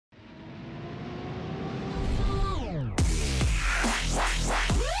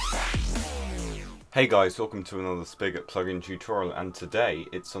Hey guys, welcome to another Spigot plugin tutorial, and today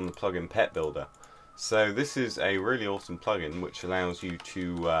it's on the plugin Pet Builder. So this is a really awesome plugin which allows you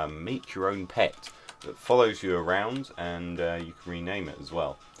to make your own pet that follows you around, and you can rename it as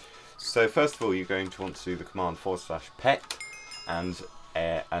well. So first of all, you're going to want to do the command /pet, and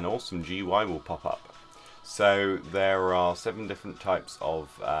an awesome GUI will pop up. So there are 7 different types of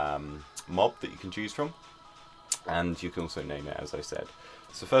mob that you can choose from, and you can also name it, as I said.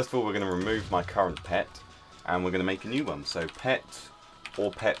 So first of all, we're going to remove my current pet and we're going to make a new one. So pet or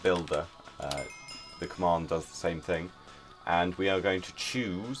pet builder, the command does the same thing, and we are going to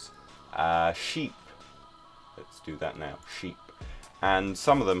choose sheep. Let's do that now, sheep. And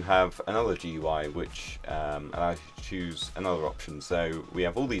some of them have another GUI which allows you to choose another option. So we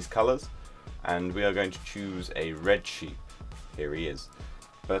have all these colours, and we are going to choose a red sheep. Here he is.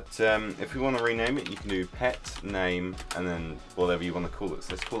 But if you want to rename it, you can do pet, name, and then whatever you want to call it.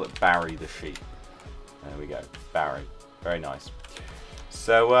 So let's call it Barry the sheep. There we go, Barry. Very nice.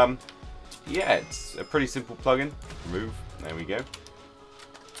 So yeah, it's a pretty simple plugin. Remove. There we go.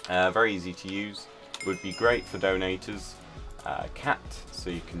 Very easy to use. Would be great for donators. Cat, so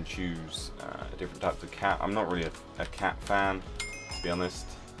you can choose different types of cat. I'm not really a cat fan, to be honest.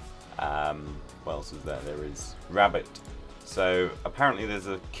 What else is there? There is rabbit. So apparently there's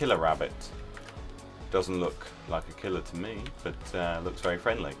a killer rabbit. Doesn't look like a killer to me, but looks very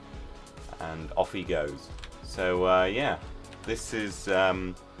friendly. And off he goes. So yeah, this is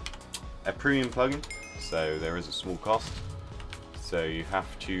a premium plugin, so there is a small cost. So you have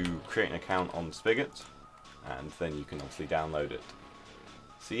to create an account on Spigot, and then you can obviously download it.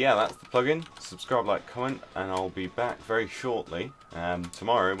 So yeah, that's the plugin. Subscribe, like, comment, and I'll be back very shortly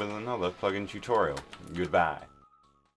tomorrow with another plugin tutorial. Goodbye.